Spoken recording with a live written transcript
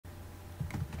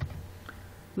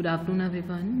Good afternoon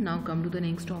everyone. Now come to the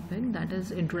next topic, that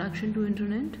is introduction to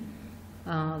internet,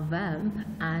 web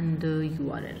and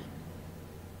URL.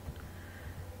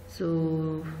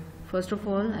 So first of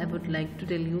all I would like to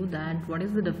tell you that what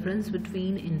is the difference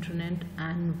between internet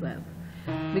and web,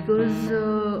 because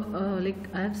like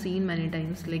I have seen many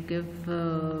times, like if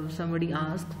somebody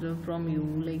asks from you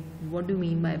like what do you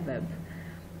mean by web,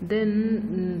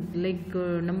 then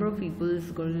number of people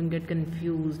is going to get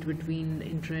confused between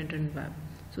internet and web.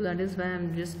 So that is why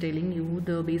I'm just telling you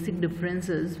the basic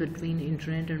differences between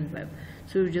internet and web.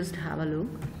 So you just have a look.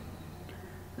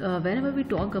 Whenever we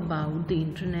talk about the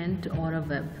internet or a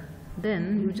web,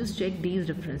 then you just check these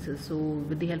differences. So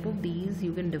with the help of these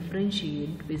you can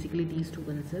differentiate basically these two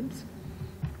concepts.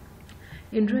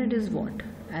 Internet is what?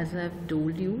 As I've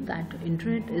told you that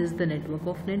internet is the network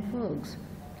of networks,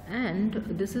 and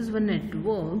this is one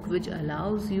network which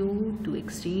allows you to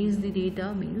exchange the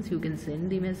data. Means you can send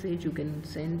the message, you can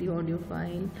send the audio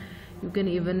file, you can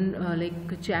even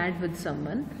chat with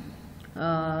someone.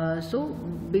 So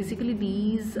basically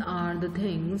these are the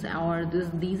things, or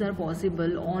these are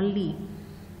possible only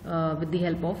with the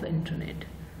help of internet.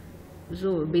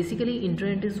 So basically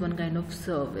internet is one kind of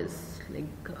service, like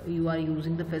you are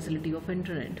using the facility of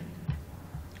internet.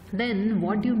 Then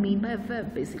what do you mean by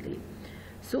web basically?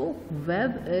 So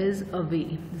web is a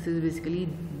way, this is basically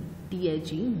THE,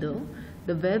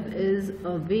 the web is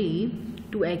a way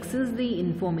to access the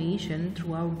information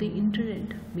throughout the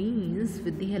internet. Means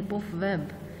with the help of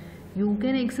web you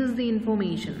can access the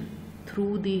information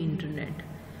through the internet.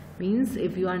 Means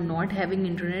if you are not having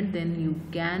internet, then you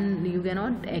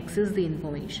cannot access the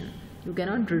information, you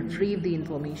cannot retrieve the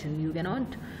information, you cannot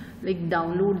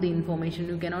download the information,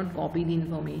 you cannot copy the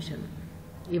information,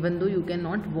 even though you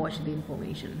cannot watch the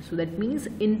information. So that means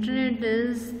internet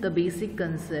is the basic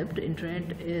concept,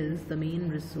 internet is the main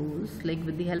resource,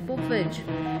 with the help of which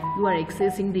you are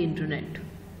accessing the internet.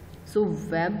 So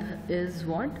web is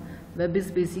what? Web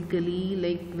is basically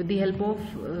with the help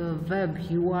of web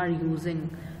you are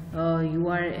using, you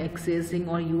are accessing,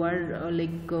 or you are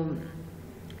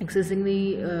accessing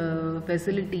the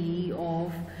facility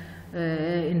of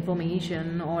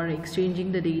information, or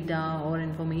exchanging the data or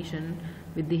information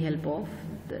with the help of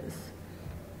this.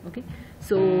 Okay,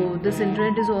 so this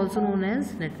internet is also known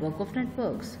as network of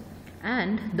networks,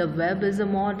 and the web is a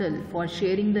model for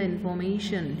sharing the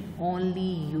information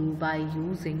only by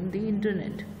using the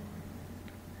internet.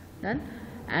 Then,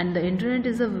 and the internet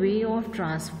is a way of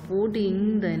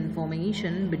transporting the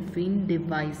information between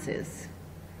devices.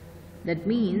 That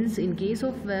means in case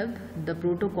of web, the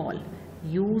protocol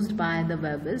used by the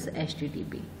web is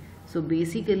HTTP. So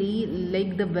basically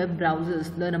the web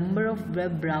browsers, the number of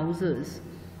web browsers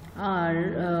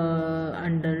are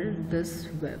under this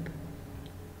web.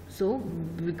 So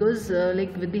because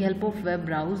with the help of web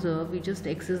browser we just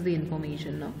access the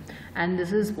information now, and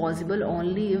this is possible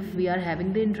only if we are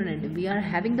having the internet, if we are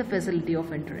having the facility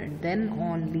of internet, then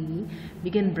only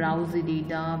we can browse the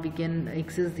data, we can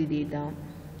access the data.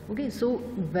 Okay, so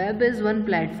web is one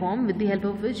platform with the help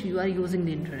of which you are using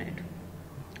the internet.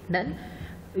 Then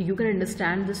you can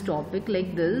understand this topic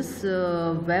like this: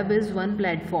 web is one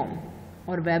platform,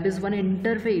 or web is one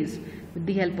interface with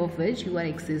the help of which you are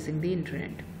accessing the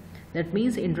internet. That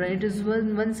means internet is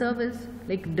one service.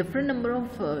 Different number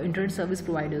of internet service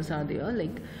providers are there.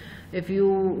 If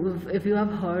you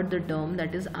have heard the term,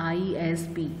 that is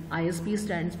ISP. ISP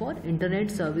stands for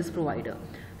Internet Service Provider.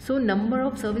 So number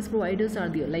of service providers are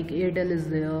there, like Airtel is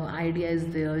there, Idea is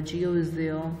there, Jio is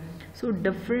there. So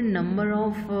different number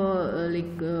of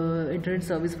internet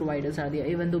service providers are there,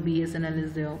 even though BSNL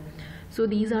is there. So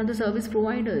these are the service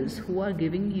providers who are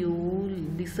giving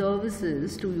you the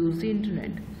services to use the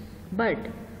internet. But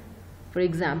for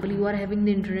example, you are having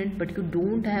the internet but you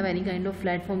don't have any kind of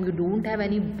platform, you don't have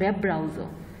any web browser.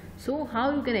 So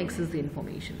how you can access the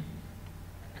information?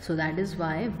 So that is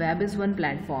why web is one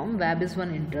platform, web is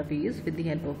one interface with the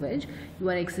help of which you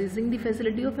are accessing the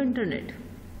facility of internet.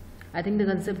 I think the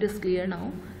concept is clear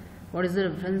now. What is the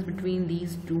difference between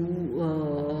these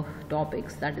two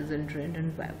topics, that is internet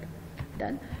and web?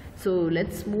 Done. So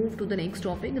let's move to the next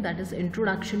topic, that is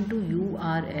introduction to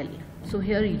URL. So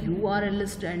here URL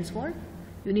stands for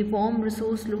Uniform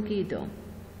Resource Locator,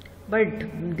 but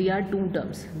there are two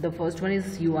terms. The first one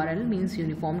is URL, means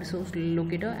Uniform Resource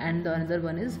Locator, and the another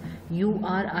one is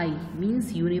URI,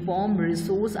 means Uniform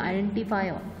Resource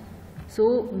Identifier.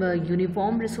 So the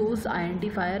Uniform Resource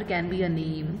Identifier can be a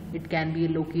name, it can be a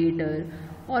locator,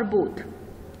 or both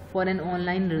for an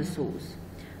online resource,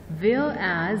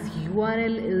 whereas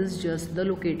URL is just the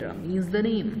locator, means the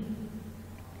name,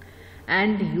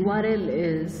 and URL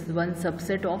is one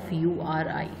subset of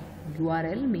URI.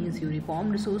 URL means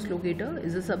Uniform Resource Locator,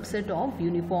 is a subset of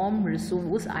Uniform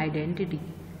Resource Identity.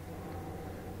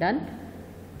 Done?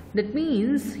 That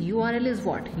means URL is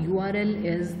what? URL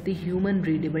is the human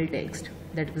readable text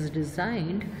that was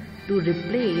designed to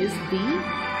replace the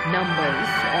numbers,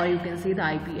 or you can say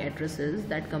the IP addresses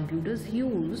that computers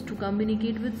use to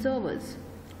communicate with servers.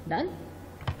 Done?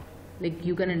 Like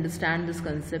you can understand this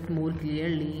concept more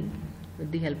clearly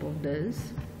with the help of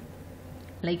this.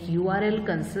 Like URL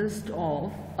consists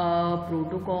of a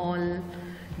protocol,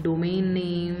 domain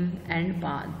name and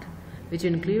path, which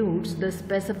includes the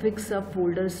specific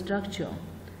subfolder structure,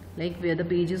 like where the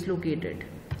page is located.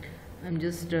 I'm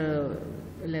just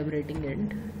elaborating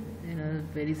it in a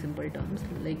very simple terms.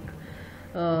 Like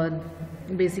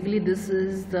basically this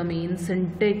is the main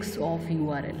syntax of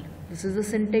URL. This is the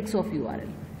syntax of URL.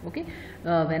 Okay,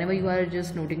 whenever you are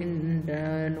just noting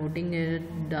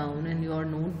it down in your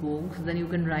notebooks, then you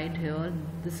can write here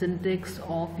the syntax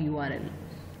of URL.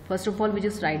 First of all, we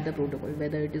just write the protocol,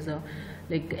 whether it is a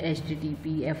like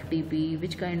HTTP, FTP,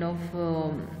 which kind of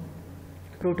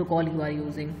protocol you are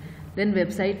using. Then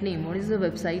website name. What is the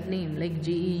website name? Like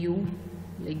GEU,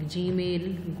 like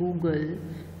Gmail, Google,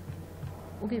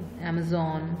 okay,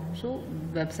 Amazon. So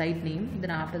website name.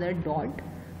 Then after that dot,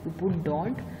 you put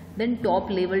dot. Then top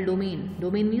level domain.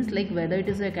 Domain means like whether it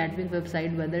is an academic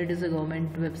website, whether it is a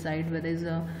government website,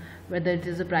 whether it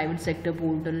is a private sector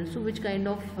portal. So which kind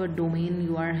of domain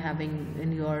you are having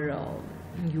in your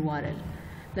URL.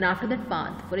 Then after that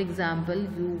path, for example,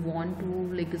 you want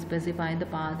to like specify the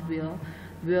path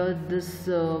where this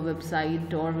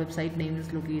website or website name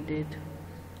is located.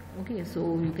 Okay,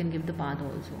 so you can give the path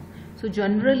also. So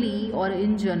generally or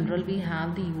in general, we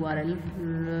have the URL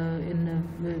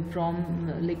from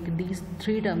like these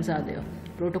three terms are there: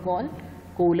 protocol,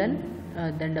 colon,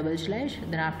 then double slash,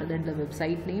 then after that the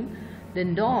website name,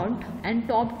 then dot and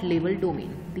top level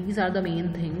domain. These are the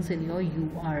main things in your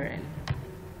URL.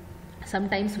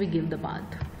 Sometimes we give the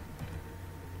path.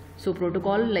 So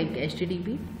protocol like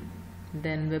HTTP,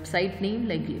 then website name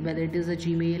like whether it is a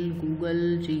Gmail,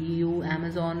 Google, GEU,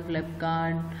 Amazon,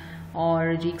 Flipkart,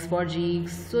 or Geeks for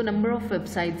Geeks. So number of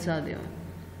websites are there.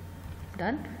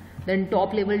 Done. Then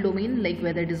top level domain like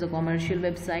whether it is a commercial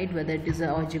website, whether it is an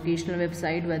educational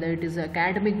website, whether it is an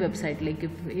academic website. Like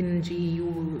if in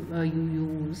GEU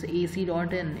you use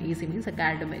ac.in, AC means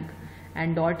academic,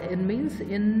 and .in means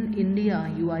in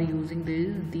India you are using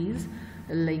these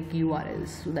like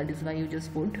URLs. So that is why you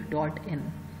just put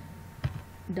 .in.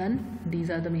 Done. These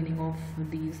are the meaning of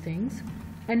these things.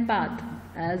 And path,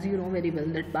 as you know very well,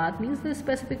 that path means the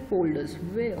specific folders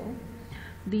where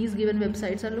these given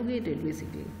websites are located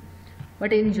basically.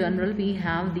 But in general, we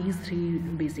have these three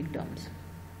basic terms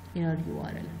in our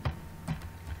URL.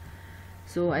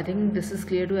 So I think this is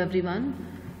clear to everyone.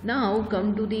 Now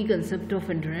come to the concept of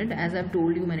internet, as I've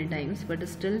told you many times, but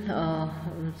still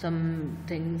some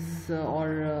things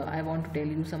I want to tell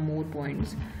you some more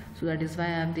points. So that is why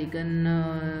I have taken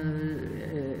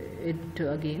it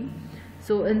again.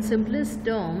 So in simplest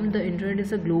term, the internet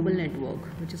is a global network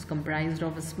which is comprised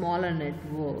of a smaller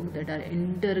network that are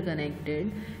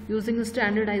interconnected using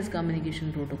standardized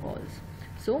communication protocols.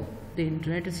 So the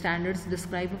internet standards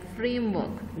describe a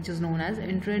framework which is known as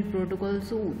Internet Protocol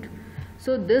Suite.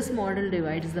 So this model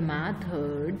divides the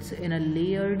methods in a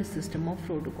layered system of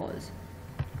protocols.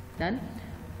 Done.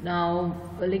 Now,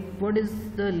 like what is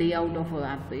the layout of a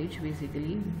web page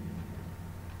basically?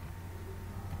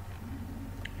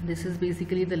 This is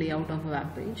basically the layout of a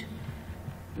web page.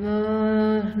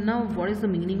 Now what is the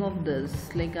meaning of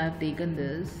this? Like I have taken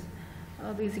this.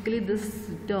 Basically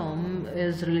this term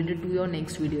is related to your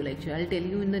next video lecture. I'll tell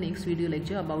you in the next video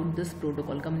lecture about this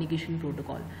protocol, communication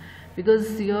protocol,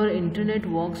 because your internet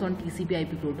works on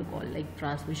TCP/IP protocol, like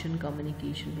transmission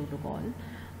communication protocol,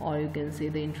 or you can say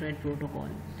the internet protocol.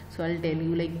 So I'll tell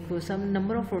you like some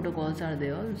number of protocols are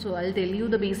there. So I'll tell you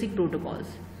the basic protocols.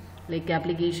 Like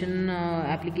application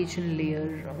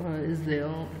layer is there,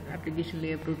 application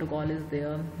layer protocol is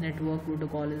there, network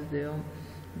protocol is there,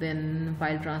 then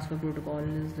file transfer protocol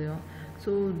is there.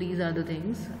 So these are the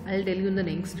things I'll tell you in the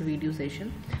next video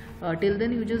session. Till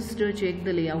then you just check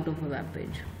the layout of a web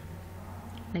page.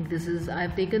 Like this is,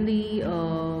 I've taken the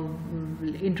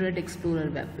Internet Explorer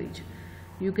web page.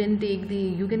 You can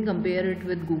compare it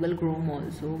with Google Chrome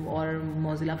also, or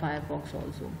Mozilla Firefox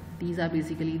also. These are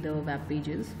basically the web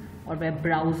pages or web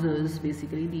browsers.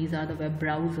 Basically these are the web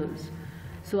browsers.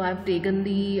 So I've taken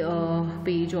the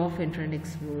page of Internet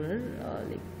Explorer,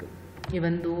 like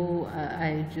even though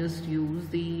I just use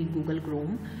the Google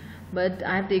Chrome, but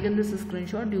I have taken this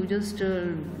screenshot. You just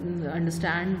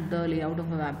understand the layout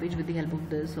of a web page with the help of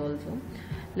this also.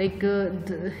 Like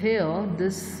here,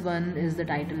 this one is the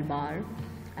title bar,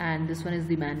 and this one is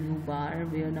the menu bar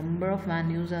where number of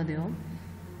menus are there,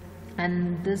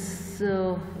 and this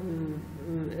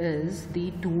is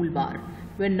the toolbar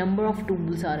where number of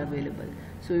tools are available.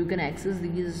 So you can access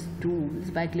these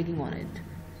tools by clicking on it.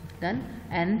 Done.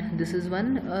 And this is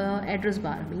one address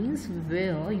bar, means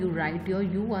where you write your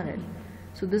URL.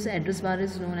 So this address bar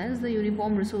is known as the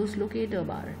uniform resource locator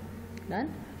bar.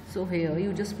 Done. So here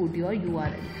you just put your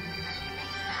URL.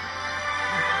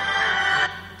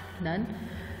 Done.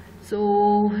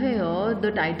 So here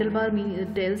the title bar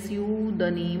tells you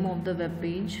the name of the web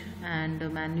page, and the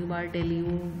menu bar tell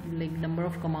you like number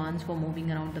of commands for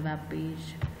moving around the web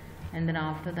page, and then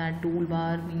after that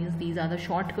toolbar means these are the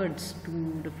shortcuts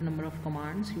to different number of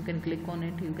commands. You can click on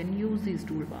it, you can use these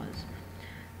toolbars.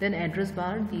 Then address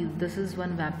bar, this is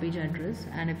one web page address,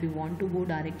 and if you want to go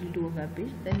directly to a web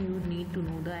page, then you need to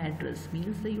know the address,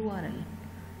 means the URL.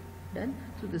 Done.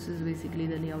 So this is basically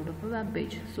the layout of a web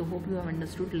page. So hope you have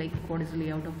understood like what is the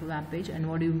layout of a web page and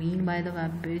what do you mean by the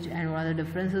web page and what are the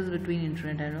differences between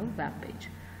internet and a web page.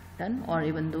 Done. Or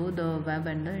even though the web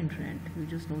and the internet, you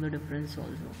just know the difference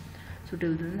also. So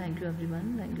till then, thank you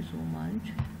everyone, thank you so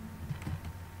much.